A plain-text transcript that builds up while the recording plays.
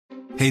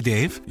Hey,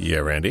 Dave. Yeah,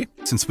 Randy?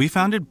 Since we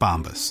founded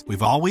Bombas,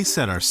 we've always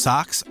said our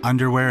socks,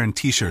 underwear, and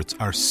T-shirts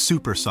are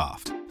super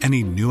soft.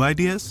 Any new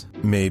ideas?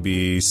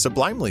 Maybe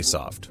sublimely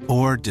soft.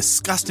 Or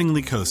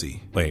disgustingly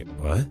cozy? Wait,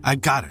 what? I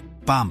got it.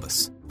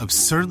 Bombas.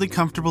 Absurdly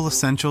comfortable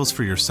essentials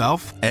for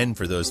yourself And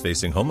for those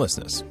facing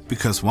homelessness.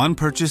 because one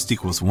purchased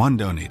equals one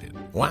donated.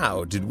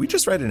 Wow, did we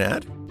just write an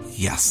ad?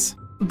 Yes.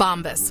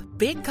 Bombas.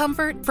 Big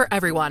comfort for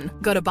everyone.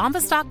 Go to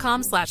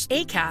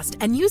bombas.com/ACAST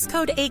and use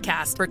code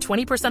ACAST for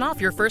 20%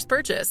 off your first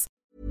purchase.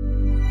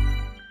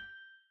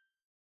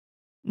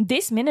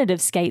 This minute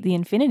of Skate the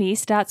Infinity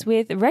starts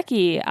with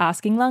Reki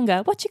asking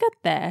Lunga, what you got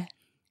there?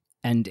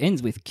 And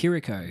ends with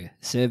Kiriko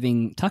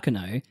serving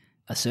Takano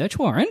a search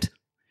warrant.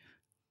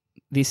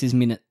 This is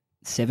minute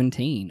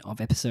 17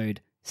 of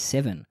episode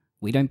 7.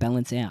 We don't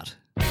balance out.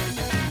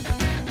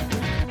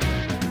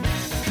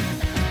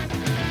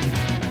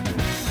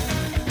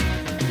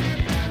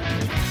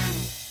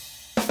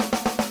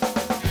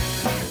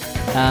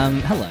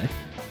 Hello,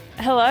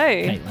 Hello.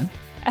 Caitlin.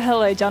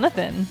 Hello,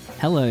 Jonathan.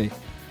 Hello,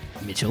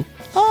 Mitchell.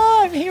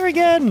 Oh, I'm here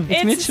again.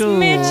 It's Mitchell.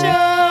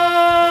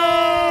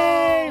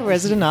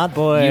 Resident art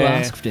boy. You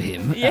asked for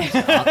him. Yeah.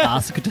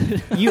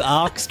 You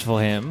asked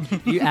for him.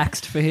 You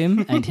asked for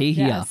him, and he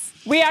here. Yes.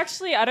 We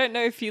actually, I don't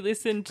know if you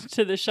listened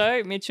to the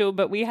show, Mitchell,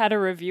 but we had a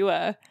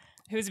reviewer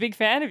who was a big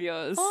fan of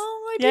yours. Oh,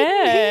 I Yeah.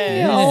 didn't hear.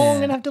 Yeah. Oh, I'm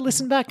gonna have to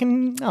listen back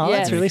and. Oh, Yeah.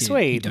 that's really If you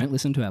sweet. don't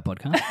listen to our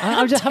podcast.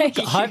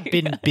 I've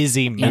been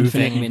busy Infinite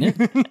moving. Minute,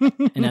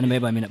 an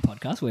anime by minute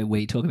podcast where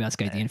we talk about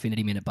Skate the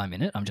Infinity minute by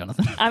minute. I'm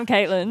Jonathan. I'm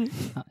Caitlin.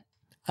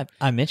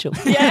 I'm Mitchell.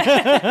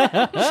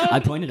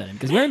 I pointed at him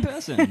because we're in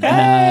person. We're in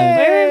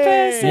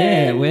person.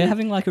 Yeah, we're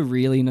having like a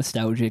really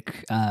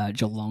nostalgic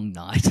Geelong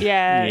night.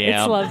 Yeah, Yeah.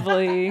 it's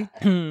lovely.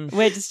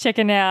 We're just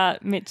checking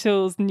out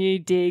Mitchell's new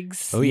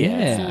digs. Oh, yeah.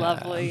 It's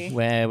lovely.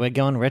 We're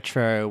going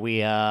retro.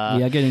 We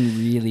are getting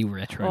really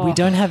retro. Oh. We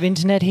don't have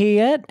internet here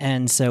yet,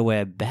 and so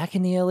we're back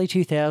in the early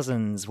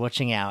 2000s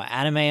watching our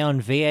anime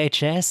on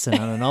VHS and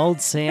on an old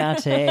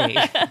CRT.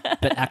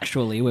 But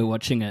actually, we're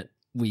watching it.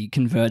 We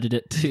converted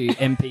it to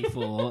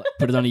MP4,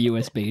 put it on a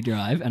USB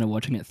drive, and are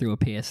watching it through a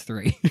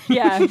PS3.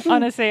 Yeah,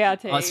 on a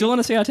CRT. Oh, it's still on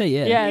a CRT,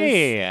 yeah.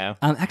 Yes.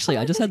 Yeah. Actually,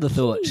 I just had the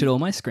thought: should all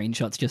my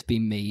screenshots just be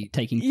me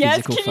taking Yes,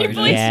 physical can you photos?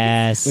 please?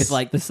 Yes. With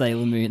like the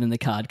Sailor Moon and the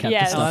card captor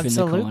Yes. stuff in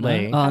the corner.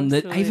 Absolutely. On the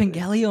Absolutely.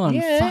 Evangelion.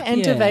 Yeah, Fuck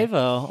Enter yeah. Vava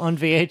on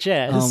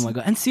VHS. Oh my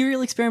god. And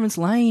Serial Experiments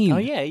Lane. Oh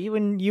yeah, you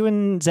and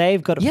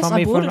Zave got it Yes, from I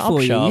me bought from it an for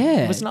op you. shop.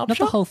 Yeah. Was it an op Not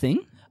shop? the whole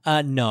thing.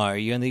 No,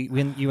 you only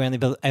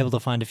be able to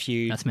find a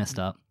few That's messed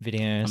up.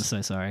 videos. I'm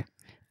so sorry.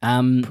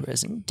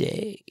 Present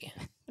day.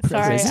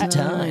 Sorry, Present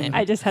time.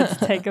 I just had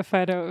to take a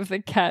photo of the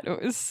cat. It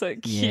was so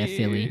cute. Yeah,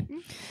 Philly.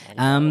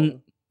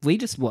 We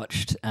just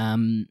watched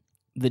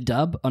the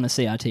dub on a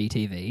CRT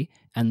TV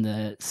and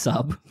the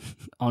sub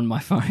on my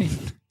phone.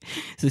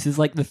 So this is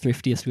like the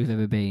thriftiest we've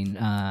ever been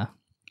on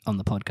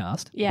the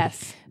podcast.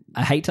 Yes.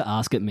 I hate to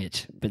ask it,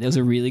 Mitch, but there was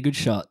a really good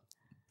shot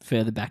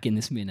further back in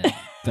this minute.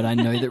 But I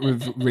know that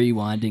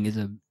rewinding is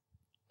a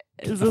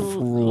It's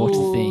fraught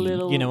thing.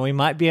 little... You know, we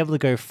might be able to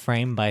go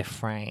frame by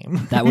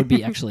frame. that would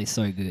be actually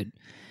so good.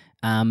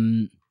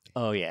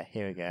 Oh yeah,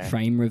 here we go.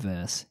 Frame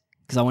reverse,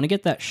 because I want to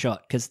get that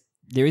shot because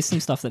there is some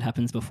stuff that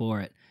happens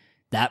before it.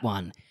 That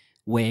one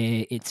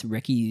where it's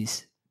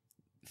Reki's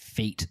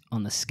feet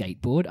on the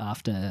skateboard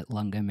after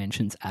Lunga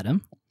mentions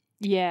Adam.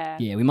 Yeah.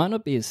 Yeah, we might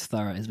not be as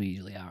thorough as we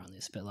usually are on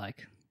this, but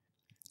like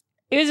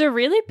It was a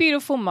really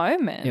beautiful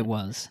moment. it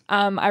was.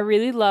 I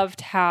really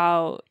loved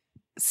how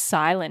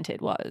silent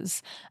it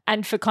was.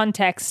 And for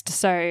context,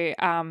 so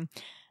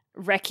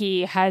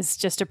Reki has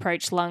just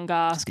approached I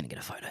Lunga. was going to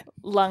get a photo.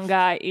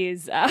 Lunga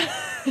is...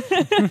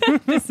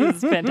 this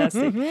is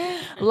fantastic.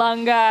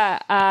 Lunga...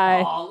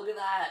 look at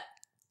that.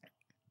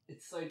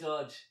 It's so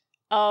dodge.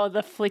 oh,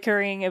 the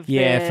flickering of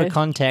Yeah, the... for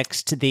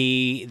context,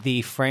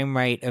 the frame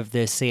rate of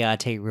the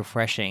CRT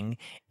refreshing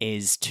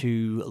is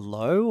too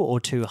low or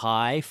too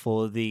high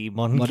for the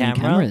modern camera.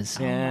 cameras.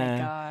 Oh, Yeah. my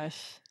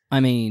gosh. I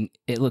mean,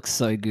 it looks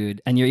so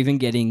good. And you're even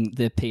getting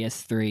the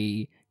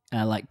PS3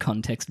 like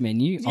context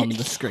menu on the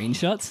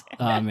screenshots.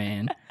 Oh,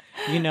 man.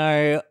 You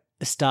know,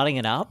 starting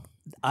it up,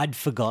 I'd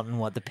forgotten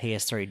what the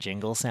PS3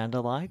 jingle sounded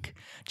like.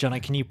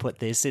 Jono, can you put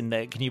this in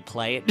there? Can you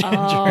play it? during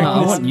I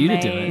this? want you to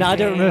do it. No, I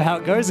don't remember how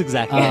it goes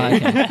exactly. Oh,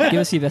 okay. Give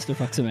us your best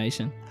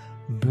approximation.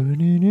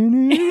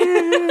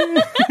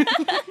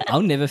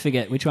 I'll never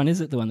forget. Which one is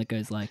it? The one that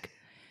goes like,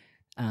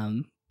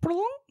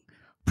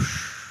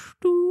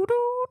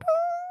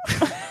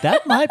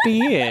 That might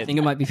be I it. think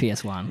it might be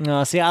PS1.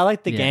 No, see, I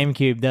like the Yeah.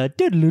 GameCube.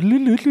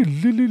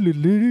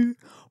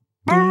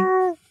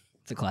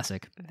 It's a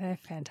classic. They're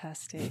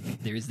fantastic.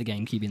 There is the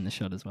GameCube in the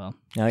shot as well.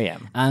 Oh yeah,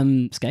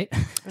 Skate.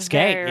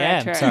 skate. Very Yeah,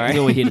 retro. sorry. That's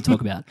all we're here to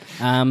talk about.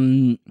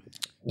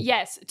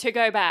 Yes, to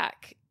go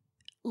back,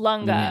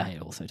 Lunga. Yeah,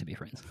 also to be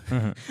friends.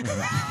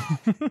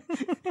 Mm-hmm,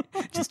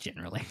 Just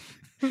generally.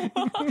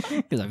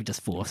 Because I've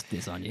just forced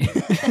this on you.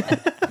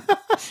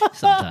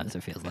 Sometimes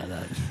it feels like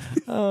that.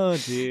 Oh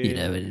dear. You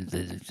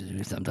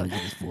know, sometimes you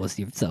just force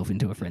yourself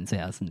into a friend's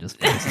house and just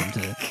force them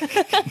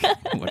to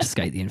watch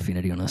Skate the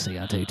Infinity on a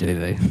CRT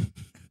TV.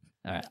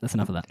 All right, that's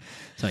enough of that.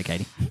 Sorry,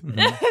 Katie.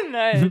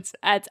 No, it's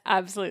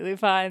absolutely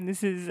fine.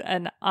 This is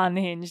an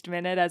unhinged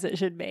minute, as it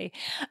should be.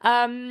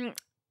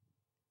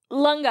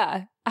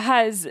 Lunga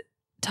has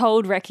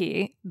told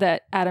Reki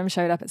that Adam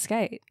showed up at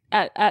Skate.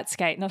 Not at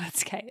Skate.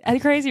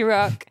 At Crazy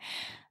Rock.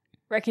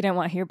 Reki don't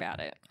want to hear about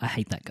it. I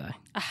hate that guy.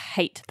 I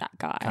hate that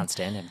guy. Can't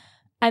stand him.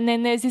 And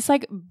then there's this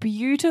like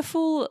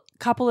beautiful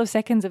couple of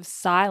seconds of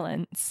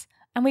silence.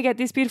 And we get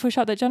this beautiful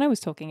shot that Jono was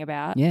talking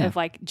about of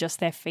like just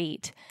their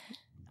feet.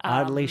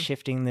 Hardly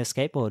shifting the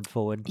skateboard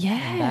forward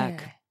and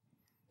back.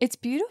 It's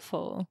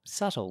beautiful.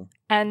 Subtle.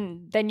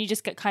 And then you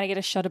just kind of get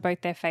a shot of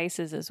both their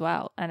faces as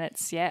well. And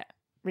it's,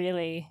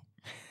 really...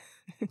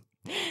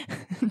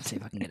 Let's see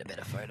if I can get a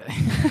better photo.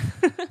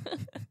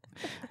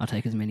 I'll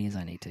take as many as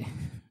I need to. All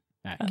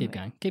right, keep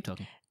going. Keep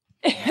talking.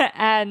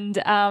 And,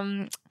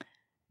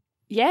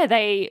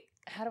 they...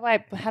 How do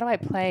I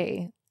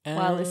play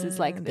while this is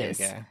like this?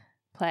 There you go.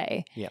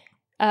 Play. Yep.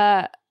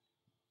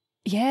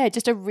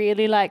 Just a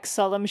really like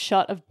solemn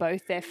shot of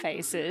both their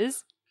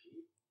faces.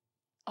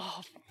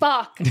 Oh,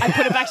 fuck. I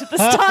put it back to the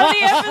start of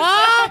the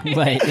episode.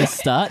 Wait, the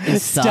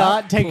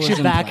start takes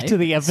you back to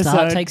the episode.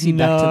 Start takes you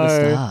back to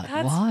the start.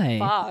 That's Why?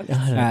 fucked.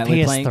 All right,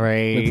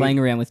 PS3. we're playing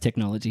around with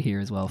technology here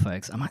as well,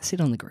 folks. I might sit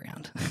on the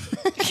ground.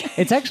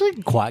 It's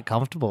actually quite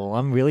comfortable.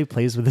 I'm really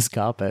pleased with this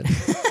carpet.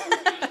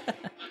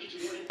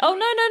 Oh,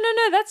 no.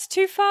 That's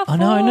too far Oh,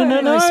 forward.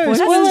 no. That's Spoilers.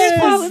 too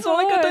far Oh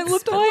my God, don't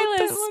look, don't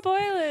look,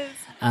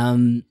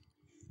 Spoilers.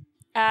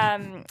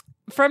 don't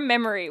From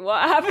memory,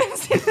 what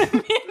happens in the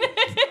minute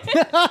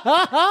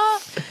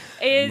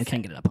we is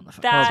can get it up on the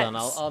phone. that... Hold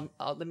on.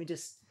 I'll let me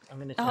just... I'm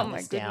going to turn Oh my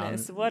this down.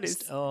 goodness, what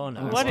is... Oh,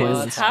 no. What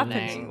Spoilers. is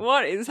happening?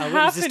 What is Oh,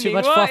 happening? is this too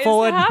much What far is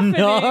forward? happening?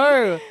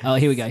 No. Oh,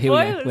 here we go.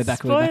 Spoilers, We're back.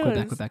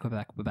 spoilers.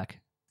 We're back.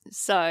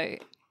 So,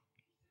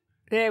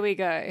 there we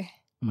go. Oh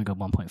my God,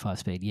 1.5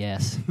 speed.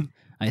 Yes.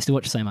 I used to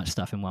watch so much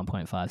stuff in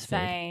 1.5 speed.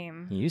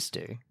 Same. You used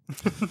to.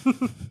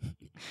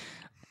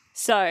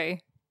 So,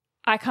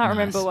 I can't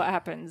remember what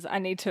happens. I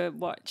need to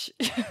watch.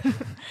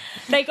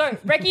 They go.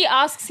 Reki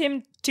asks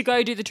him to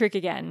go do the trick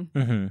again.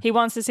 Mm-hmm. He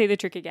wants to see the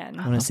trick again.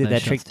 I want to see Those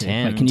that trick shots too.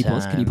 10 Wait, can you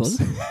pause? Can you times.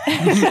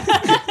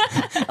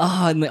 pause?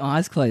 Oh, and the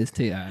eyes closed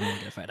too. All right, I'm going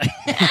to get a photo.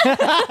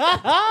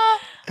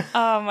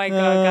 Oh my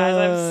God, guys.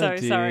 I'm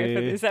so sorry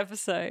for dear. this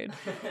episode.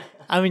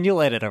 I mean,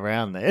 you'll edit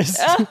around this.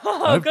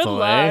 Oh, good Hopefully.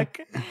 luck.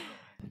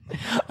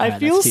 I Alright,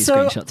 feel that's two so.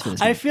 screenshots for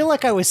this I one. feel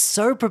like I was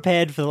so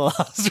prepared for the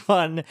last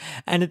one,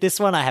 and at this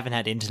one, I haven't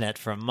had internet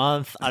for a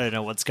month. I don't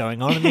know what's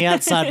going on in the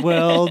outside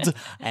world.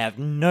 I have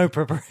no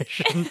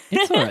preparation.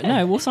 It's all right.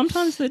 No, well,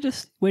 sometimes we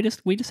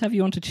just have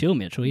you on to chill,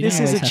 Mitchell. You This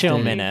don't is a always have chill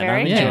to- minute.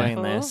 Very I'm enjoying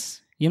careful.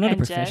 this. You're not a And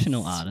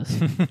professional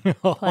just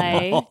artist.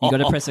 Play. You got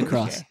to press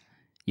across.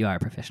 You are a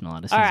professional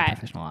artist. All He's right. a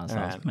professional artist.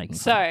 I was Alright. making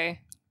fun.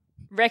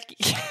 So,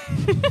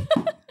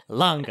 Reki...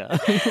 Longer.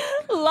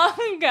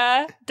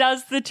 Lunga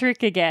does the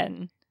trick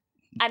again.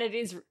 And it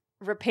is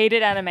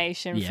repeated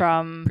animation Yeah,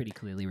 from pretty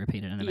clearly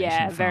repeated animation.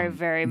 Yeah, very, from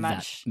very that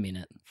much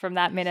minute. from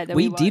that minute that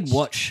We we did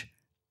watched.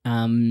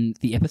 watch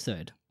the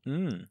episode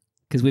Mm.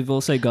 because we've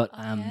also got.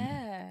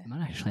 Yeah. I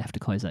might actually have to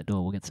close that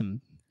door. We'll get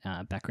some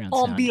background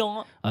sound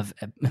Ambient. of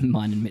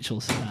mine and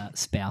Mitchell's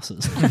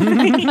spouses, who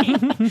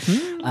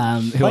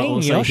are Playing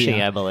also Yoshi,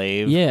 here. I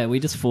believe. Yeah, we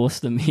just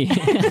forced them here,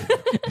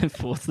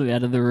 forced them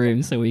out of the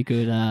room so we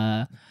could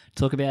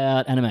talk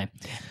about anime.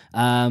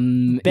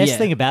 Best yeah.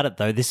 thing about it,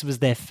 though, this was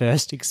their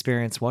first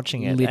experience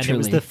watching it.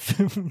 Literally. And it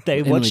was they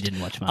Emily watched didn't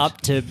watch much. up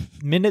to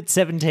minute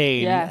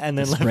 17 Yeah. and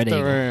then left Spread the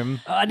eagle.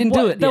 room. Oh, I didn't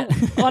do it. yet.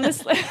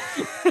 Honestly,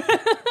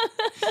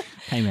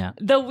 Came out.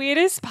 the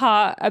weirdest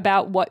part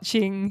about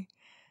watching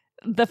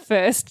the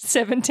first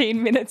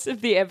 17 minutes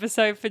of the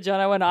episode for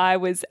Jono and I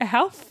was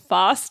how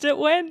fast it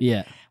went.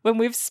 Yeah. When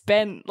we've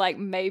spent like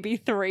maybe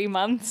 3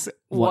 months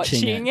Watching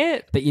watching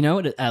it. But you know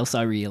what else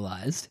I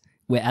realized?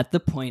 We're at the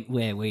point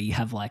where we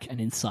have like an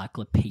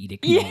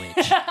encyclopedic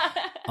knowledge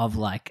of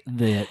like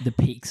the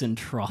peaks and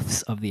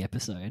troughs of the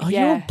episode. Oh,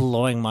 Yeah. you're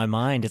blowing my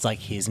mind. It's like,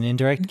 here's an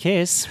indirect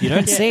kiss. You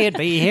don't see it,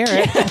 but you hear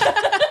it.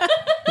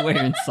 We're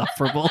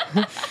insufferable.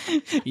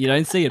 You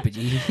don't see it, but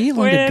you hear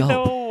We're Londa the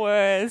gulp.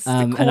 worst.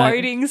 And I-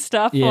 Quoting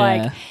stuff Yeah,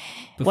 like,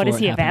 what before is it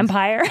he, a happens.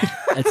 vampire?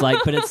 It's like,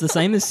 but it's the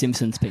same as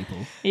Simpsons people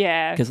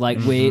Yeah. because like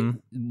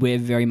we're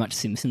very much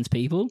Simpsons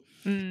people,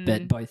 Mm.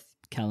 but both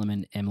Callum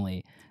and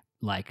Emily,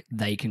 like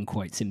they can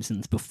quote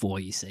Simpsons before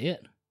you see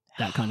it.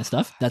 That kind of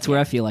stuff. That's where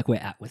I feel like we're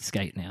at with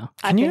Skate now.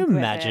 Can you think we're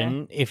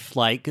imagine if,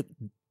 like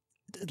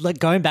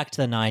going back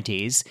to the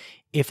 90s,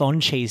 if on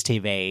Cheese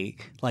TV,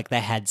 like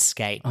they had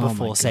Skate Oh my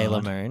before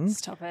Sailor God. Moon?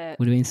 Stop it.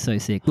 Would have been so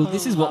sick. Well,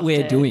 this is what Loved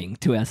we're it. doing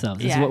to ourselves.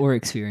 This is Yeah. what we're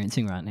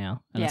experiencing right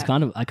now, and it's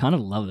Yeah. I kind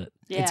of love it.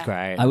 Yeah. It's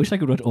great. I wish I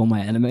could watch all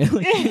my anime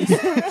like,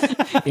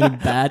 in a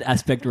bad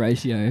aspect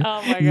ratio.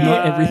 Oh my God.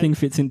 Not everything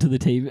fits into the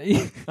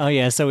TV. Oh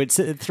yeah, so it's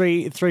a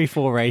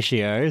 3:4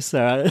 ratio.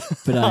 So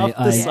But half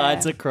I- the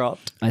sides are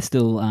cropped. I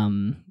still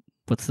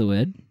what's the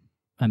word?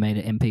 I made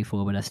it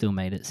MP4, but I still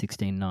made it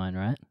 16:9,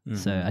 right?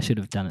 So I should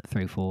have done it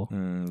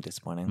 3:4.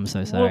 Disappointing. I'm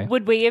so sorry.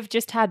 Would we have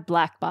just had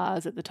black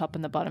bars at the top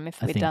and the bottom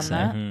if I we'd think done so.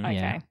 that? Mhm. Okay.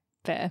 Yeah.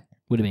 Fair.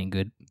 Would have been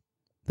good.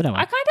 But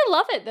anyway, I kind of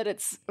love it that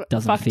it's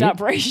Doesn't fucked fit. up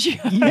ratio.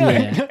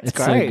 yeah, it's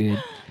so great.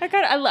 good.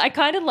 I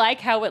kind of like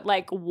how it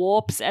like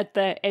warps at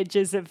the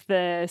edges of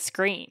the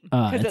screen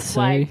Oh, because it's it's so-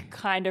 like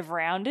kind of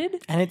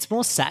rounded. And it's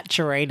more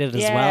saturated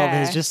as Yeah. well.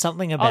 There's just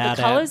something about Oh,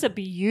 the colors it. are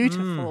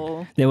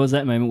beautiful. There was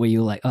that moment where you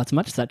were like, "Oh, it's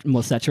much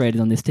more saturated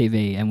on this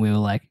TV," and we were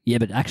like, "Yeah,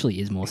 but it actually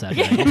is more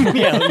saturated."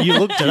 Yeah, you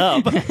looked it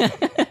up.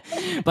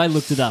 But I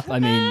looked it up. I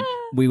mean,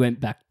 we went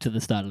back to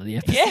the start of the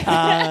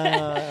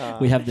episode.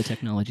 We have the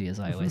technology, as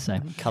I always say.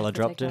 Color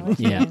dropped it.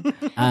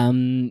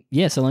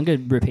 Yeah. So Lunga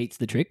repeats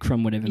the trick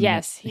from whatever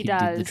Yes, minute he did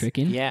the does. trick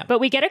in. Yeah. But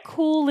we get a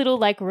cool little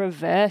like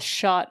reverse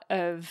shot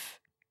of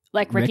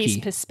like Ricky's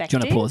Ricky, perspective.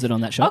 do you want to pause it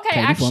on that shot?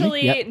 Okay, Katie, for me?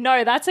 actually, Yep.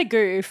 no, that's a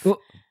goof. Oh.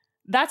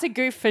 That's a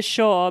goof for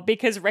sure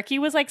because Ricky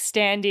was like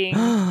standing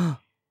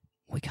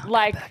We can't go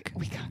like back.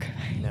 we can't go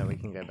back. No, we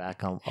can go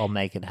back. I'll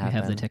make it We happen.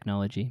 have the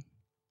technology.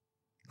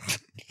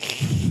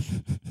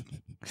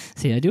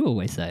 See, I do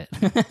always say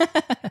it.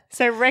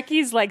 So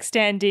Ricky's like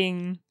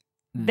standing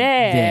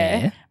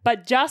there,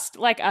 but just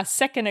like a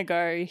second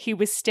ago, he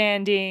was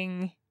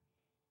standing.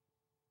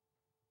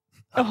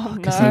 Oh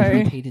Because they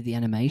no! repeated the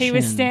animation. He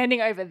was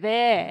standing over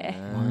there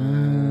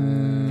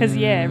because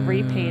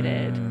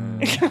repeated.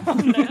 Oh,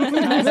 no,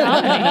 nice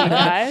harmony, you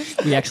guys.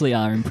 We actually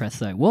are impressed,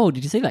 though. Whoa,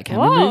 did you see that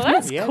camera Whoa, movement?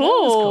 that's Yeah, that was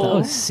cool. That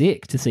was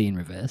sick to see in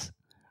reverse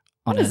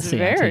on That a is CRT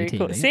very TV.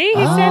 cool. See, he's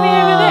standing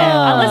over there.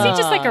 Unless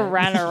he just like Ah.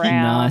 ran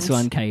around. Nice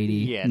one, Katie.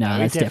 Yeah, no, no, we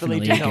that's definitely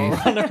definitely did a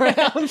not goof.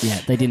 run around.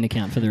 Yeah, they didn't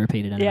account for the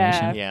repeated Yeah.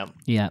 animation. Yeah.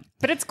 Yeah.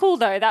 But it's cool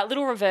though, that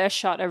little reverse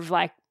shot of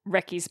like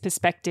Recky's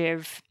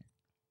perspective.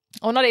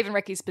 Or not even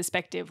Recky's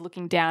perspective,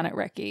 looking down at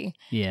Recky.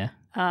 Yeah.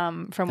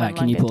 From when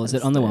Can you Lunga pause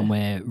does it on the one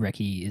where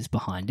Recky is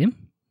behind him?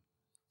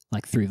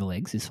 Like through the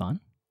legs is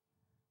fine.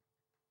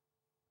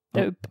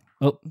 Nope.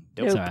 Oh, it's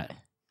Nope. all right.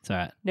 It's all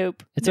right.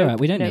 Nope. It's nope, all right.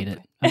 We don't nope. need it.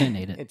 I don't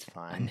need it. It's I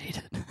fine.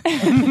 need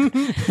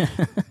it.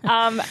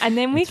 And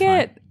then we It's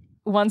get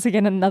once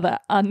again another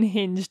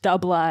unhinged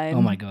dub line.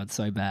 Oh my god,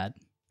 so bad.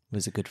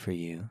 Was it good for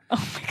you?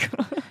 Oh my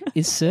god.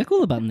 Is circle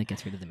the button that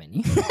gets rid of the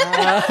menu?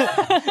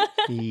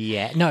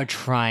 Yeah. No,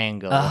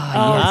 triangle.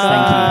 Ah, yes,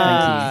 thank you,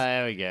 thank you.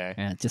 There we go.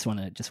 Yeah, just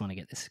want to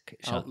get this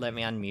shot. Let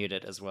me unmute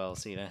it as well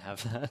so you don't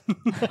have that.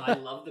 I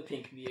love the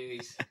pink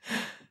views.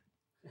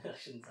 I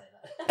shouldn't say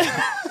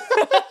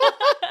that.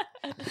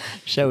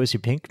 Show us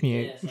your pink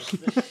mute. Yes,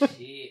 that's the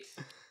shit.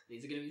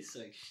 These are gonna be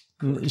so.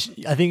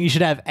 I think you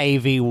should have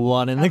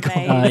AV1 in the Amazing.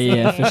 corner. Oh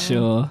yeah, for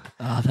sure.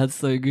 Oh, that's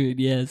so good.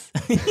 Yes.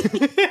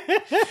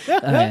 All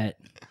right.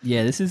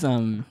 Yeah, this is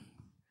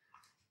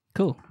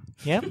cool.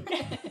 Yep.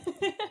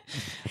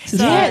 So-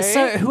 Yeah,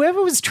 so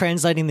whoever was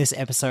translating this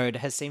episode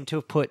has seemed to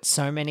have put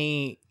so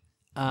many.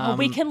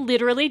 We can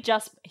literally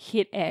just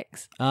hit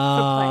X.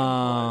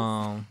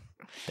 Oh,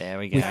 there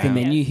we go. With the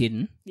menu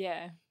hidden,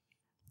 Yeah.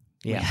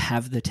 we Yeah.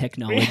 have the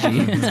technology.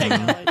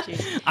 Technology.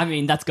 I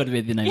mean, that's got to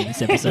be the name of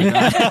this episode,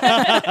 right?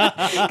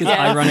 Because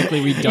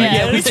ironically, we don't.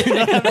 Yeah, we do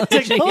not have the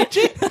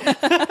Technology.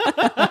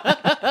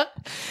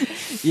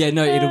 Yeah,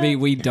 no, it'll be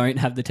we don't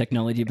have the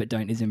technology, but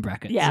don't is in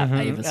brackets. Yeah.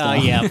 Ava Oh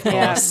style. yeah, of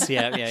Yeah. course.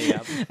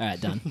 Yeah. All right,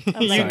 done.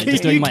 You, Sorry,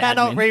 just doing you my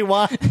cannot admin.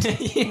 rewind.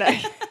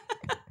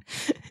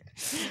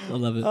 I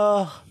love it.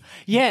 Oh,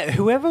 yeah.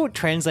 Whoever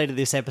translated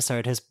this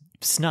episode has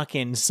snuck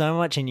in so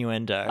much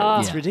innuendo. Oh.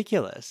 It's Yeah.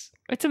 ridiculous.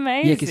 It's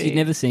amazing. Yeah, because you've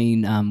never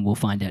seen. We'll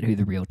find out who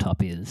the real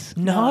top is.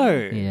 No.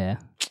 Yeah.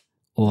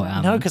 Or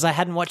No, because I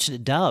hadn't watched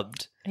it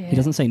dubbed. he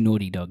doesn't say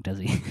naughty dog, does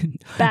he?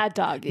 Bad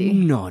doggy.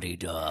 Naughty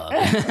dog.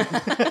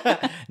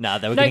 No,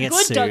 they were No, going to get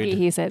good sued. doggy,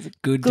 he says.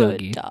 Good Good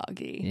doggy.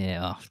 doggy.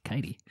 Yeah. Oh,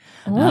 Katie.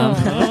 Oh.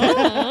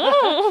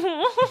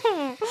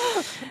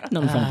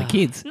 Not in front of the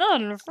kids.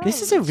 Not in front This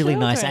of is a the really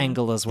nice children.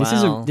 angle as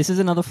well. This is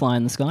another fly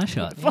in the sky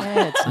shot,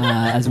 Yeah, it's-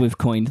 as we've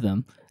coined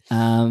them.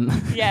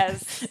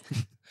 Yes.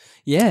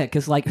 Yeah,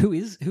 because like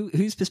whose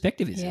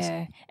perspective is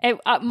this?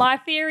 Yeah. My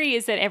theory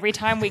is that every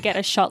time we get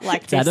a shot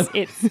like It's this, Adam.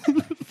 it's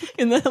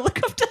In the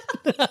helicopter.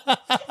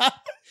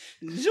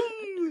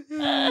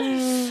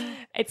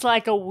 it's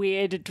like a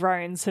weird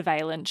drone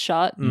surveillance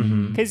shot.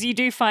 Because you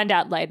do find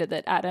out later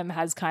that Adam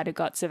has kind of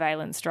got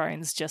surveillance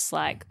drones just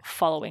like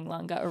following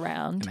Lunga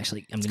around. I'm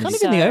going kind to of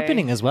be in the So-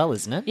 opening as well,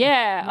 isn't it?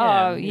 Yeah.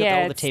 Yeah, Oh, you got yeah.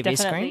 all the it's TV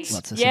definitely- screens?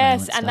 Lots of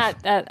yes, surveillance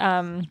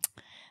and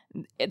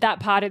that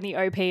part in the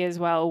OP as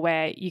well,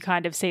 where you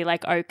kind of see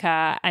like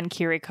Oka and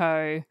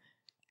Kiriko,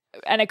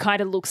 and it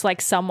kind of looks like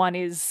someone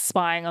is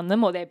spying on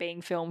them or they're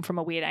being filmed from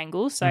a weird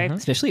angle. So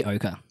especially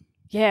Oka.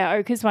 yeah,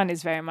 Oka's one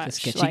is very She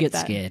much gets like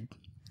that. scared.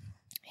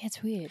 Yeah,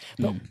 it's weird.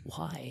 But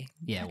why?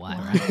 Yeah, why?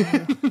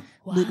 Right?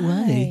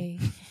 Why?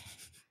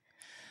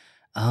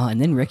 Oh, and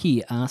then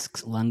Reki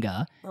asks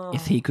Lunga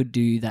if he could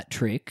do that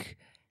trick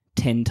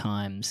 10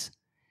 times.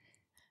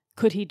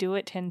 Could he do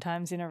it 10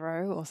 times in a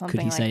row or something Could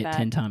he like say that? it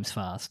 10 times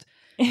fast?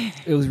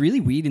 It was really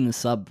weird in the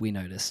sub, we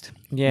noticed.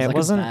 Yeah, it was it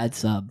wasn't- a bad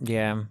sub.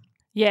 Yeah.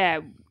 Yeah,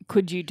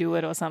 could you do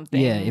it or something?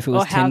 Yeah, if it Or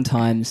was how- 10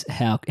 times,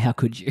 how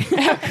could you?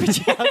 How could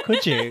you? How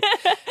could you?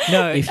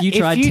 No, If you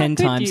tried 10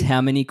 could times, you-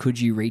 how many could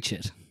you reach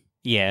it?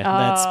 Yeah,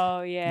 that's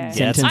Oh, yeah.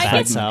 Yeah, that's Sentence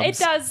fake fragment. It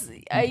does.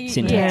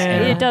 Syntax Yeah,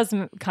 error. it does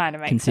kind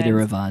of make Consider sense.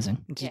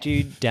 revising. Did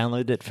you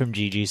download it from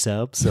GG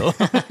Subs? Or?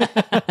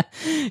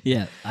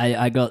 Yeah,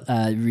 I got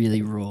a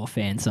really raw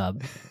fan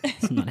sub.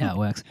 It's not how it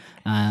works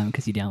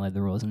because you download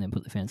the raws and then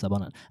put the fan sub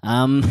on it.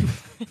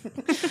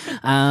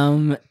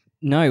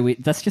 No,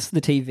 that's just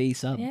the TV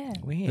sub Yeah.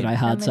 that I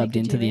hard How many subbed could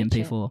into you the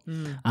reach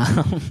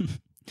MP4.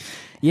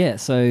 Yeah,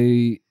 so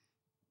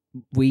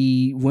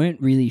we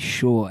weren't really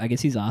sure. I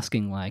guess he's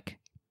asking like,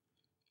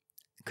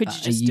 Could you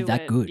are just you do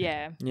that it? good?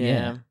 Yeah.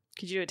 Yeah.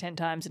 Could you do it 10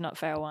 times and not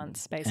fail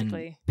once, and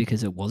basically?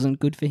 because it wasn't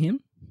good for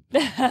him.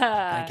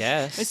 I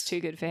guess. It's too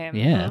good for him.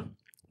 Yeah.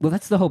 Well,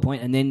 that's the whole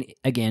point. And then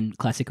again,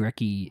 classic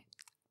Reki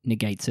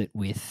negates it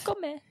with Come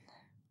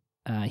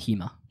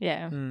humor.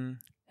 Yeah. Mm.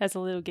 Has a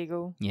little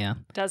giggle. Yeah.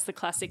 Does the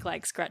classic,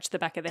 like, scratch the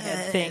back of the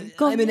head thing.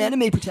 I'm an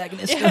anime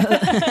protagonist.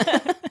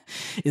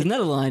 Isn't that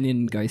a line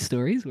in Ghost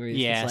Stories where he's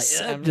Yes.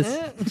 just like,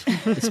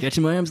 just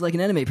stretching my arms like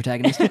an anime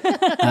protagonist?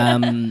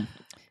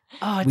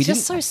 Oh, it's We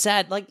just didn't- so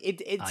sad. Like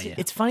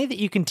it's funny that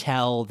you can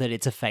tell that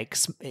it's a fake.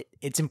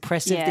 It's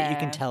impressive that you Yeah.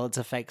 can tell it's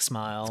a fake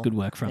smile. Good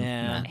work from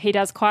Yeah. He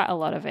does quite a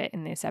lot of it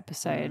in this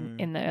episode, Mm.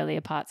 in the earlier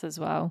parts as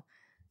well.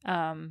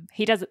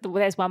 He does it.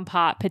 There's one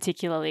part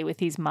particularly with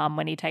his mum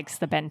when he takes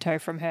the bento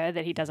from her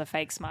that he does a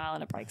fake smile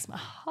and it breaks my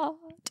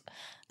heart.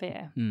 But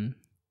yeah, Mm.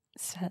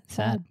 sad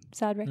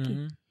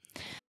Reki.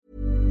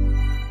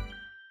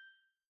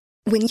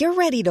 When you're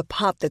ready to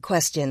pop the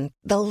question,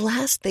 the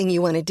last thing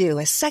you want to do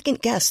is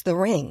second-guess the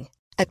ring.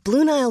 At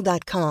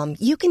BlueNile.com,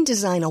 you can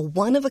design a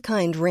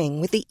one-of-a-kind ring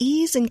with the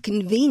ease and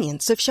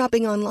convenience of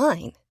shopping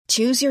online.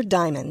 Choose your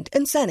diamond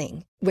and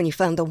setting. When you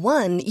find the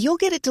one, you'll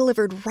get it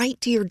delivered right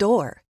to your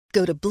door.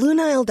 Go to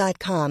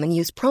BlueNile.com and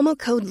use promo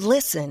code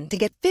LISTEN to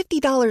get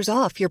 $50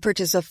 off your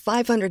purchase of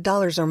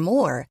 $500 or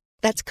more.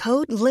 That's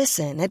code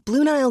LISTEN at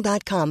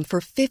BlueNile.com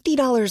for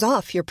 $50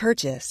 off your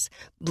purchase.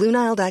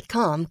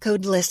 BlueNile.com,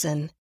 code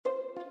LISTEN.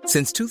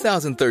 Since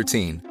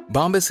 2013,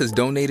 Bombas has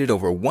donated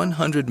over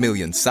 100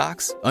 million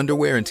socks,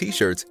 underwear, and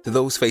T-shirts to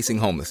those facing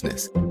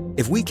homelessness.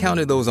 If we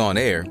counted those on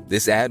air,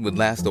 this ad would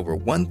last over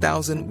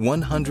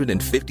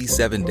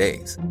 1,157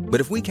 days.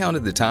 But if we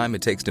counted the time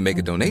it takes to make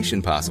a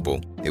donation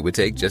possible, it would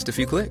take just a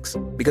few clicks.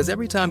 Because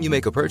every time you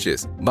make a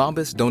purchase,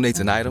 Bombas donates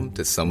an item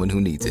to someone who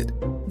needs it.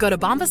 Go to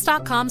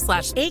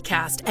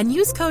bombas.com/ACAST and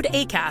use code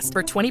ACAST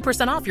for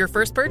 20% off your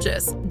first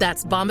purchase.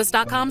 That's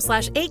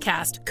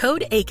bombas.com/ACAST,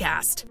 code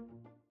ACAST.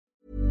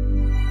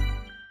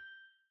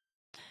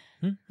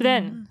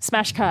 Then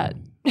smash cut.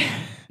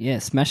 Yeah,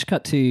 smash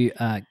cut to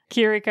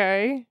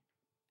Kiriko,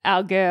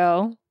 our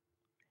girl,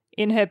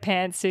 in her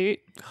pantsuit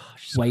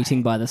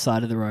waiting by the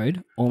side of the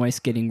road,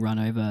 almost getting run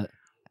over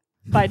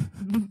by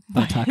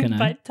Takano.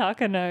 by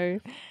Takano.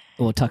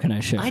 or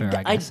Takano's chauffeur,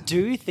 I I guess.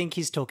 do think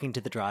he's talking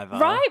to the driver.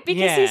 Right,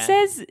 because he Yeah.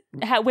 says,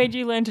 where'd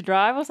you learn to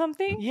drive or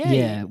something?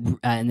 Yeah,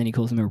 and then he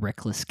calls him a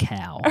reckless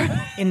cow.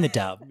 In the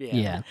dub. Yeah.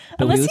 Yeah.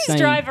 But Unless we were his saying,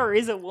 driver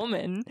is a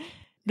woman.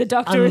 The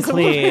doctor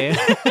Unclear. is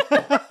a woman.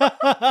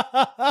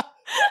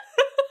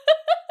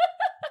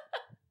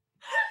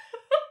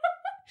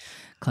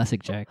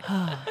 classic joke.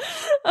 I'm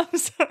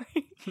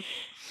sorry.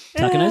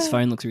 Takano's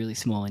phone looks really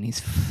small in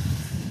his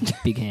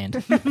big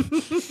hand.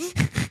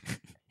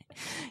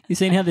 You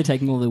seen how they're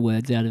taking all the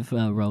words out of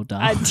Roald Dahl?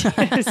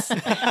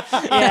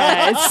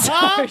 Yeah, it's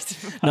so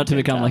Not to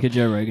become like a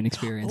Joe Rogan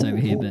experience over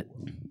here, but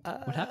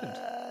what happened?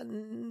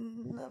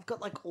 I've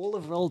got like all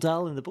of Roald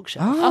Dahl in the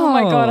bookshelf. Oh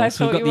my god, I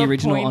so we've thought got you the were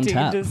original on pointing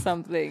tap. to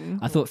something.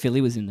 I thought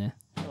Philly was in there.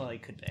 Well,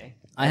 it could be.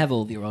 I have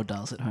all the Roald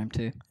Dahls at home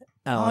too.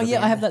 Oh, I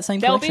have that same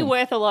They'll collection. be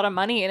worth a lot of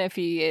money in a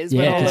few years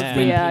Yeah, when all 'cause of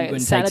when- the when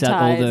it takes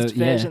out all the- sanitized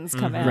versions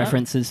come out.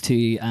 references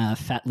to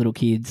fat little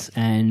kids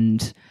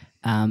and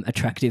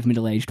attractive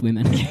middle-aged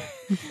women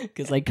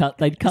because they cut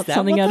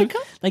something out of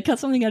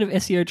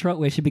SEO Trot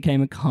where she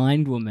became a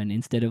kind woman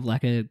instead of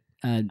like a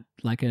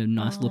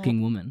nice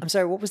looking woman. I'm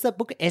sorry, what was that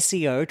book?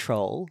 SEO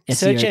Troll? SEO.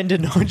 Search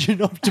Engine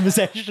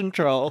Optimization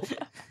Troll.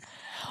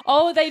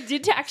 Oh, they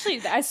did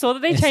actually. I saw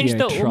that they changed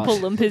the SEO Trot. Oompa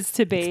Loompas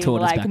to be It's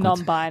tortoise like backwards.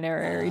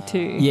 non-binary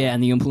too. Yeah,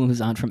 and the Oompa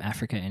Loompas aren't from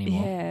Africa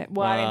anymore. Yeah.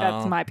 Well, I mean,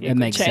 that might be a It good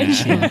makes change.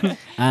 sense.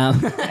 Yeah.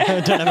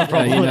 I don't have a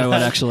problem you with know what?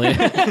 that. Actually.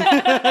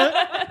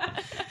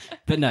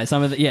 But no,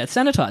 some of it, it's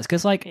sanitized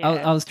because, like, Yeah.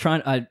 I was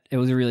trying. It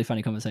was a really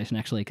funny conversation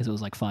actually because it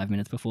was like 5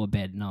 minutes before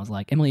bed, and I was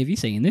like, "Emily, have you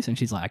seen this?" And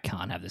she's like, "I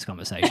can't have this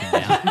conversation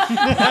now,"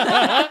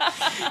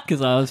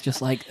 because I was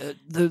just like,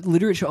 "The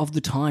literature of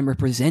the time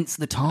represents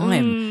the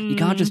time. You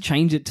can't just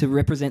change it to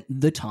represent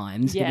the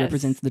times. Yes. It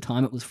represents the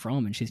time it was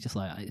from." And she's just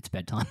like, "It's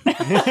bedtime."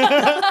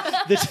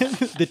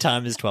 The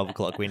time is 12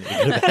 o'clock. We need to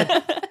go to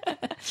bed.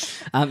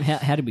 How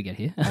did we get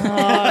here?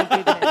 Oh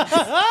goodness.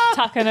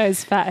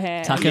 Takano's fat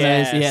hand. Tacos,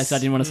 Yes. yes, I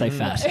didn't want to say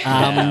fat.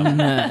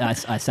 I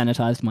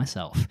sanitized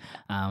myself,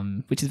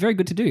 which is very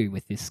good to do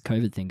with this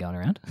COVID thing going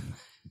around.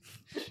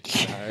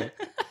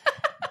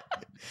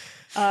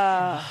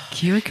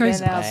 Kiriko's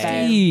They're now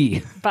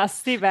busty.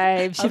 Busty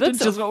babe. She looks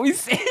just what we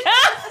said.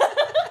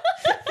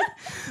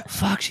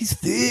 Fuck, she's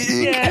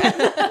thick.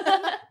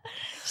 Yeah.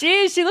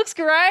 She looks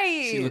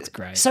great. She looks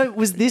great. So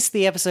was this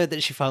the episode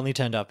that she finally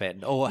turned up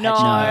in? Or had No.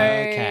 she...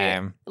 Okay.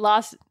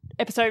 Last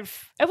episode.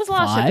 It was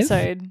last 5?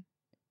 episode.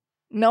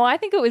 No, I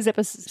think it was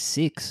episode.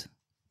 6.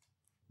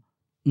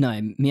 No,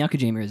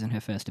 Miyakojima is in her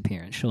first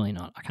appearance. Surely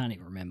not. I can't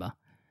even remember.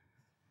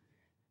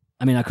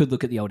 I mean, I could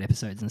look at the old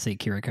episodes and see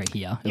Kiriko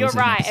here. It You're was in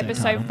right.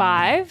 Episode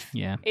 5.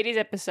 Yeah. It is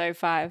episode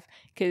 5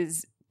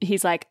 because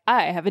he's like,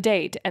 I have a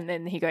date, and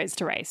then he goes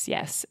to race.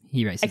 Yes.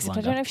 He races Except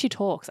I don't know if she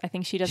talks. I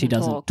think she doesn't. She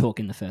doesn't talk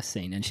in the first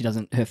scene, and she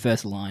doesn't. Her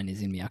first line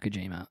is in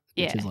Miyakojima, which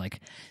Yeah. is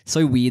like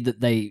so weird that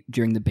they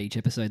during the beach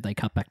episode they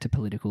cut back to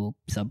political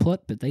subplot,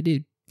 but they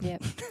did.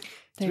 Yep.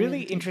 It's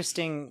really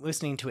interesting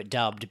listening to it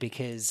dubbed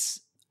because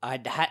I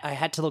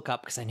had to look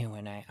up because I knew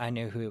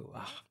who.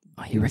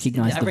 Oh, you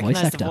recognise the voice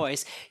recognised actor. the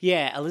voice.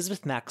 Yeah,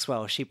 Elizabeth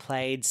Maxwell. She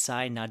played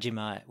Sai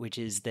Najima, which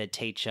is the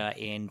teacher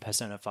in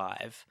Persona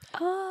 5.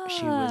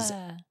 She was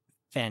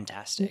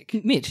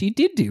fantastic. Mitch, you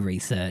did do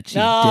research,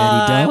 you dirty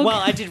dog. Well,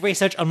 I did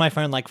research on my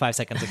phone like 5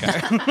 seconds ago.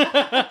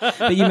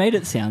 But you made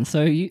it sound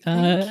so.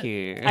 Thank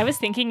you. I was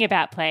thinking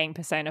about playing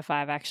Persona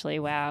 5 actually.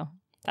 Wow.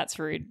 That's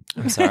rude.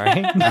 I'm sorry.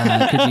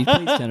 Could you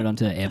please turn it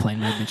onto airplane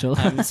mode, Mitchell?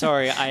 I'm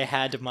sorry. I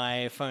had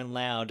my phone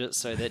loud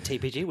so that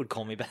TPG would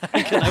call me back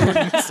and I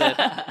wouldn't miss it.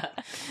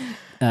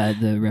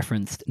 The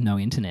referenced no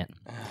internet.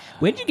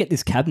 Where did you get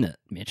this cabinet,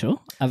 Mitchell?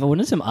 I've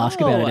wanted to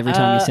ask about it every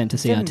time you sent a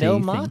CRT Mill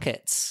thing.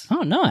 Markets.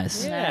 Oh,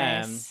 nice.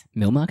 Yeah. Nice.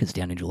 Mill Market's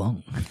down in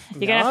Geelong.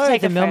 You're gonna have to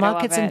take the a Mill photo of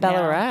Market's it in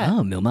Ballarat.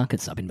 Oh, Mill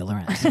Market's up in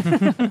Ballarat.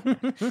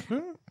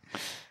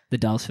 The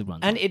Dalesford one.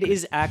 And it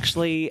is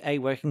actually a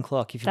working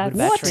clock if you put a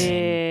That's battery in.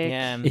 sick.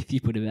 Yeah. If you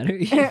put a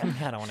battery. I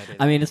don't want to do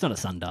that. I mean, it's not a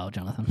sundial,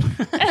 Jonathan.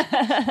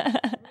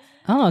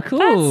 Oh, cool.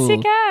 That's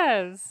sick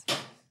as.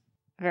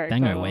 Very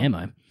Bango cool.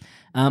 whammo.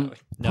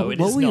 No, it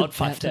what is were you not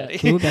about to-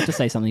 5:30. We were about to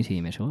say something to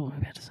you, Mitchell. What were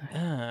we about to say?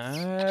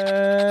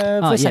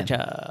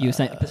 You were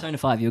saying Persona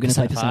 5. You were going to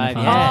say Persona Persona 5. 5,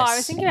 Oh, yes. I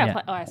was thinking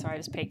about. Yeah. Oh, sorry, I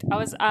just peeked. I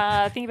was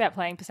thinking about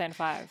playing Persona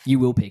 5. You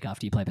will peak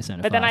after you play Persona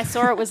 5. But then I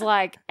saw it was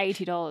like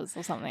 $80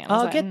 or something. I was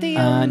Oh, like, get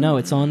the No,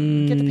 it's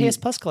on... get the PS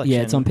Plus collection.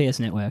 Yeah, it's on PS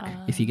Network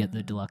if you get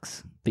the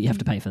deluxe. But you have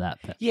to pay for that.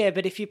 But Yeah,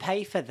 but if you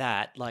pay for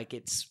that, like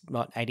it's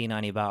what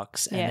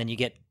 $80-$90, and Yeah. then you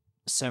get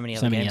so many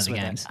so other many games other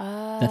with games. it.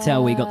 That's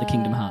how we got the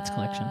Kingdom Hearts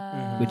collection,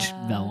 which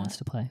Val wants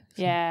to play.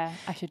 So. Yeah,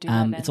 I should do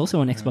that then. It's also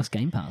on Xbox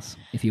Game Pass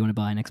if you want to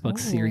buy an Xbox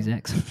Series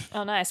X.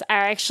 Oh, nice.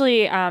 I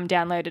actually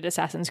downloaded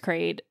Assassin's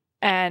Creed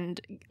and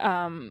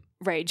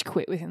rage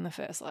quit within the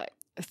first like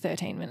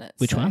 13 minutes.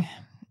 Which one?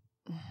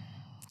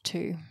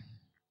 2.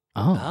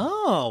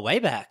 Oh, way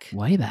back.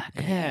 Way back.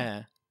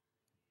 Yeah.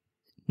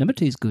 Number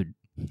 2 is good.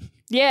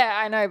 Yeah,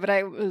 I know, but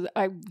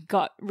I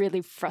got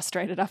really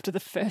frustrated after the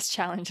first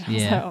challenge. I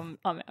was Yeah. like,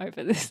 I'm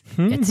over this.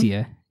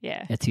 Ezio.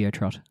 Yeah, Ezio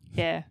Trot.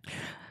 yeah.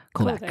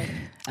 Cool. Cool,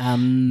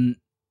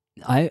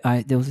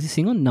 I there was this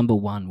thing on number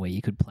 1 where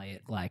you could play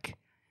it like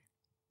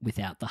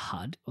without the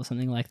HUD or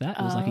something like that.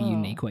 It was like a Oh.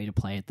 unique way to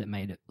play it that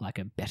made it like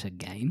a better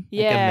game.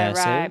 Yeah,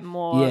 immersive? right.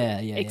 More. Yeah,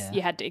 yeah.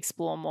 You had to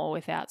explore more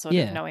without sort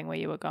Yeah. of knowing where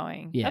you were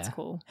going. Yeah. That's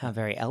cool. How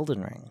very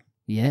Elden Ring.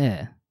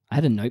 Yeah. I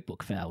had a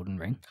notebook for Elden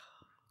Ring.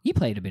 You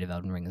played a bit of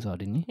Elden Ring as well,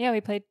 didn't you? Yeah, we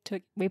played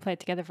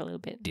together for a little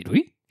bit. Did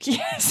we?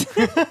 Yes.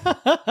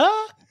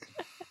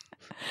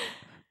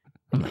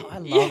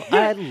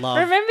 I love.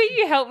 Remember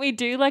you helped me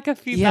do like a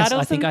few Yes,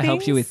 battles I think and I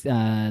helped you things?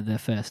 with the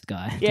first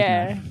guy. didn't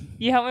Yeah, I?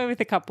 you helped me with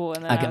a couple,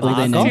 and then I I got was all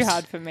their like, it's too names.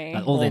 hard for me.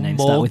 All their Or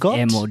names start with Morgoth?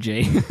 M or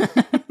G.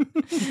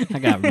 I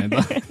can't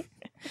remember.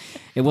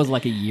 It was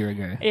like a year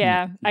ago.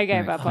 Yeah, I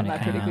gave up on when it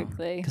that pretty came out.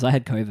 quickly. Because I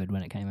had COVID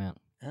when it came out.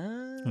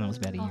 And that was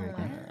about a year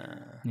ago.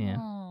 Yeah.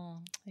 Oh,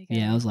 there you go.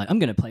 Yeah, I was like, I'm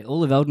going to play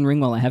all of Elden Ring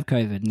while I have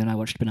COVID. And then I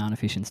watched Banana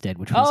Fish instead,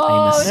 which was a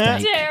Oh,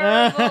 mistake.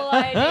 terrible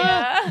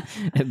idea.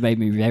 It made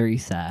me very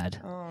sad.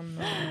 Oh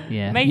no.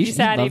 Yeah. Make you should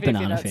sad love even if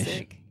Banana you're not Fish.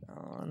 sick.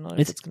 Oh, not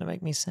It's- if it's going to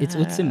make me sad. It's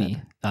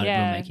Utsumi. Oh,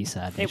 Yeah, it will make you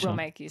sad. for It sure. will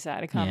make you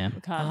sad. I can't. Yeah. I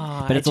can't.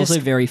 Oh, But I it's also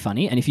just- very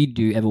funny. And if you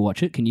do ever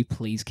watch it, can you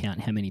please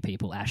count how many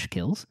people Ash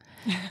kills?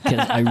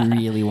 Because I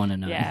really want to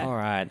know. Yeah. All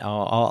right,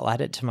 I'll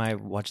add it to my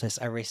watch list.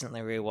 I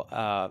recently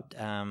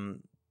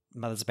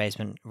Mother's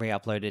Basement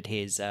re-uploaded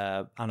his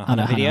Anohana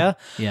Anohana. video.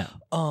 Yeah.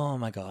 Oh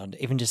my god!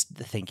 Even just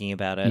thinking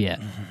about it. Yeah.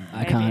 I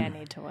Maybe can't. I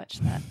need to watch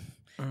that.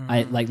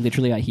 I like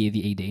literally I hear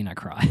the ED and I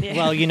cry.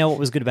 Well, you know what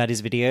was good about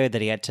his video?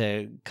 That he had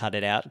to cut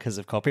it out because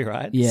of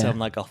copyright. Yeah. So I'm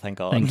like, oh, thank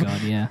God. Thank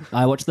God, yeah.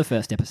 I watched the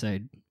first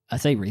episode. I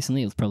say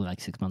recently, it was probably like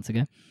 6 months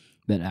ago.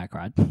 But I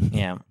cried.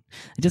 Yeah.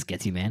 It just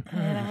gets you, man.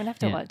 Man, I'm gonna have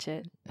to Yeah. watch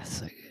it. That's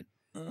so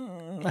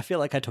good. I feel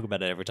like I talk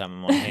about it every time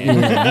I'm on here.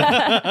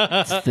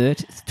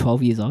 It's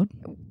 12 years old.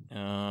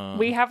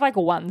 We have like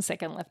 1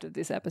 second left of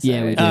this episode.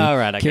 Yeah, we do. All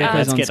right, okay. Kiriko's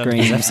Let's on get on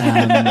screen. this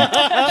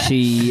episode.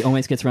 She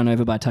almost gets run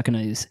over by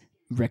Takano's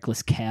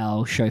reckless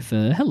cow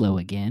chauffeur. Hello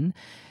again.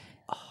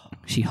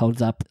 She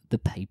holds up the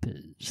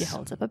papers. She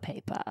holds up a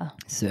paper.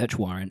 Search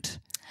warrant.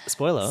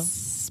 Spoiler.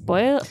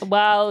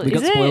 Well, We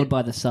is got it? spoiled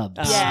by the subs.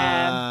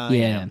 Yeah.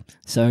 Yeah.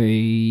 So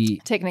in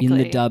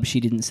Technically. the dub, she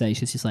didn't say.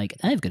 She's just like,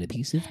 I've got a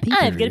piece of paper.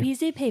 I've got a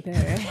piece of paper.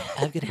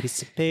 I've got a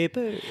piece of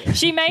paper.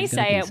 She may She's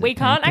got a say piece it. of We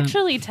can't paper.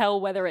 actually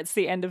tell whether it's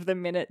the end of the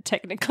minute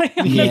technically.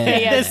 On Yeah. the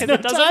PS, There's no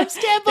it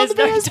doesn't- timestamp on There's the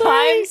no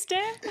PS3.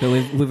 timestamp. But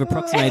we've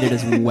approximated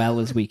as well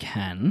as we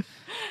can.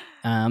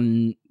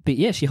 But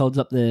yeah, she holds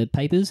up the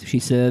papers. She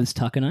serves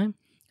Takano,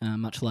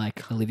 much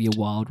like Olivia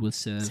Wilde was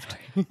served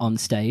on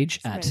stage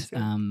at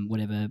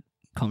whatever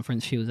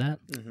conference she was at.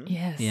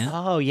 Yes. Yeah.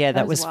 Oh, yeah,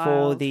 that That was was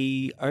for wild.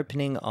 the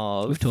opening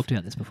of... We've talked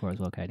about this before as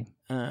well, Katie.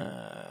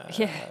 Yeah.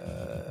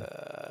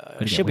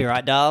 get She'll be whipped.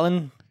 right,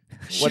 darling.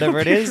 Whatever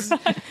it is.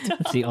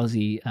 That's the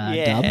Aussie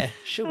Yeah, dub.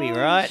 she'll be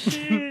right.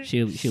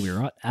 She'll be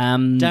right.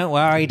 Don't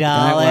worry,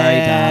 darling. Don't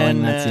worry,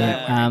 darling. That's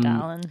it.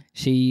 Darling.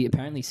 She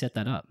apparently set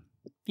that up.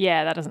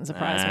 Yeah, that doesn't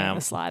surprise me in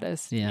the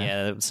slightest. Yeah.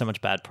 Yeah, there was so much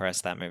bad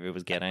press that movie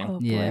was getting. Oh,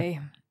 Yeah. boy.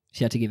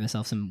 She had to give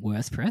herself some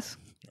worse press.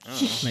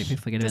 Make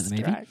people forget about the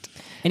movie. Distract.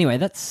 Anyway,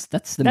 that's the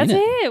That's minute.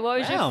 it. What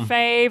was Wow. your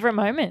favourite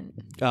moment?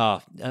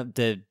 Oh,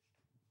 the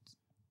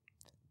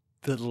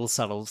little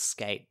subtle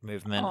skate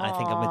movement. I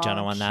think I'm with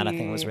Jono on that. I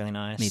think it was cute. really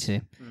nice. Me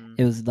too.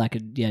 It was like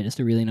just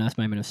a really nice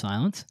moment of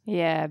silence.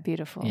 Yeah,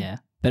 beautiful. Yeah.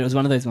 But it was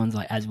one of those ones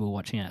like as we were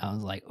watching it, I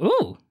was like,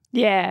 ooh,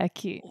 Yeah,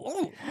 cute.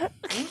 that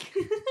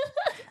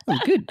was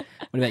good.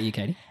 What about you,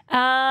 Katie?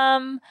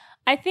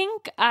 I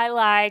think I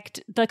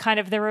liked the kind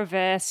of the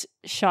reverse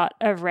shot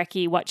of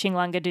Reki watching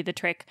Lunga do the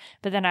trick,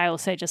 but then I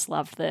also just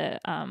loved the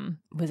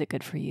was it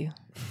good for you?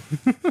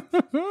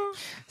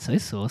 So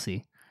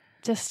saucy.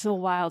 Just a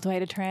wild way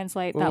to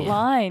translate that Yeah.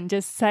 line.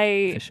 Just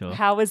say, For sure.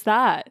 how was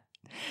that?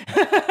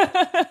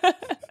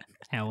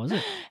 How was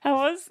it?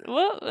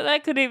 Well,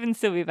 that could even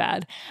still be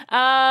bad.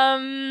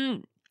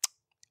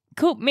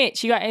 Cool.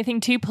 Mitch, you got anything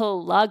to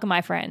plug,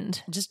 my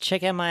friend? Just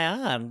check out my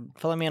art.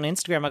 Follow me on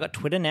Instagram. I got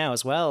Twitter now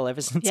as well.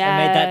 Ever since I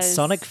made that Yes.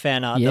 Sonic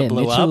fan art Yeah, that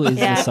blew Mitchell up. is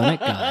Yeah. the Sonic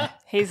guy.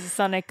 He's a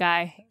Sonic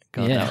guy.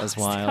 God, Yeah. that was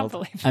I can't wild.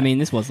 believe I mean,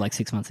 this was like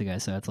 6 months ago,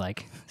 so it's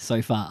like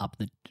so far up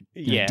the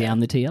Yeah. down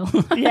the TL.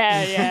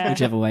 Yeah, yeah.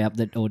 Whichever way up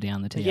the or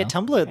down the TL. Yeah,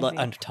 Tumblr,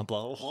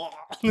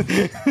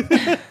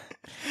 Tumblr.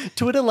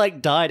 Twitter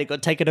died. It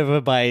got taken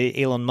over by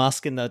Elon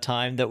Musk in the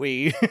time that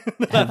we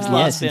that I've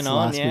last since been on.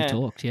 last Yeah. we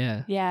talked.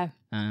 Yeah. Yeah.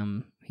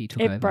 He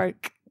took It over.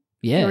 broke.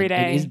 Yeah, every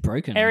day. It is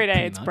broken. Every day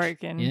pretty it's much.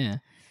 broken. Yeah.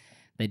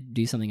 They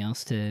do something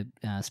else to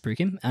spruik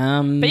him.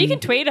 But you can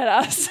tweet at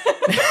us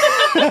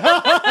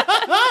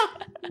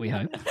We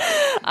hope.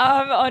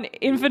 on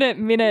infinite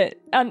 _minute.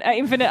 And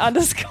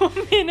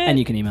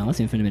you can email us,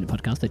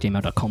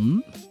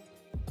 infiniteminutepodcast@gmail.com.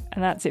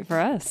 And that's it for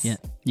us. Yeah.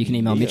 You can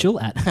email Mitchell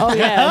at... Oh,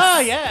 yes. Oh,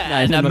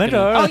 yeah. No, I'm not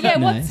gonna- Oh, yeah.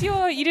 No. What's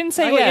your... You didn't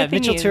say Oh, what yeah, your thing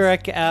Mitchell is.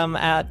 Turek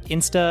at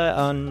Insta,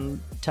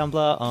 on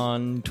Tumblr,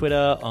 on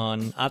Twitter,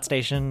 on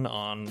ArtStation,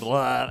 on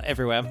blah,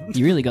 everywhere.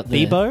 You really got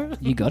the... Bebo?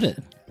 You got it.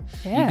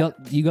 Yeah.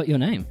 You got your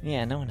name.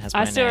 Yeah, no one has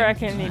my I still name.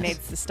 reckon he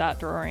needs to start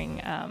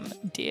drawing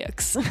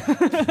dicks.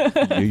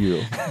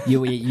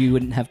 You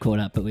wouldn't have caught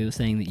up, but we were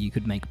saying that you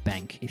could make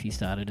bank if you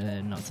started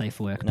a Not Safe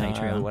for Work No,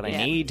 Patreon. what I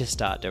Yeah. need to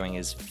start doing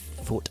is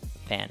foot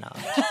fan art.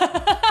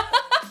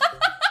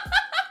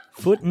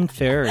 Foot and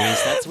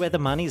furries, that's where the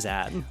money's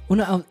at. Well,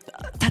 no,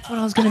 that's what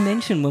I was going to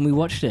mention when we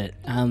watched it.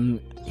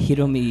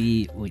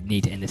 Hiromi... We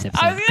need to end this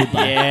episode.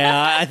 Goodbye.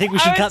 Yeah, I think we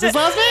should cut this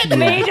last bit.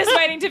 Me just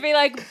waiting to be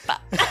like, Bye.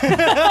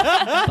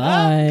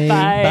 Bye.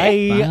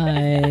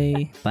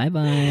 Bye.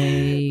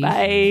 Bye-bye.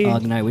 bye. Oh,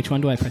 no. Which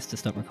one do I press to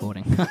stop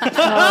recording? Oh, It's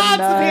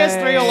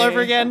the PS3 all over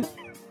again.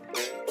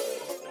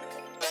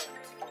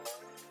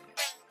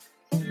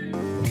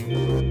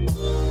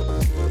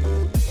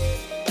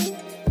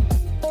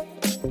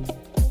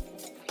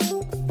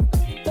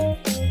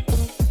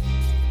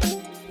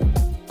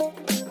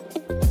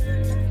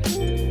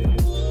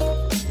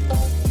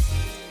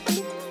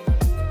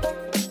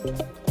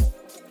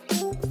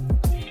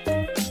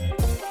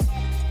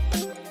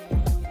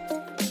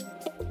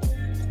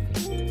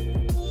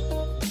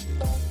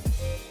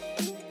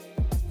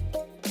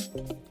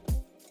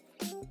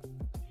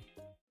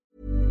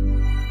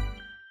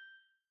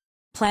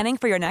 Planning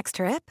for your next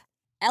trip?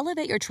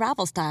 Elevate your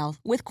travel style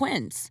with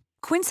Quince.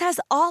 Quince has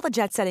all the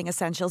jet-setting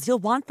essentials you'll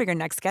want for your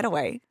next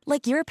getaway,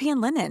 like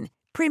European linen,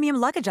 premium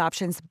luggage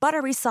options,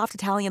 buttery soft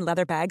Italian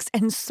leather bags,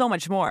 and so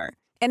much more.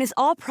 And is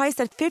all priced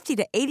at 50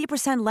 to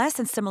 80% less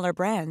than similar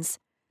brands.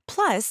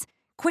 Plus,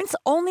 Quince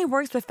only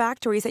works with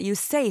factories that use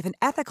safe and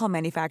ethical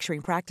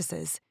manufacturing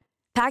practices.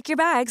 Pack your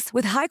bags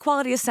with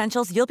high-quality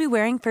essentials you'll be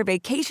wearing for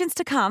vacations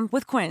to come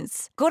with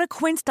Quince. Go to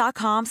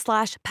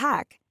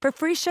quince.com/pack for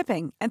free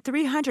shipping and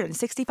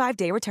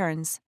 365-day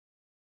returns.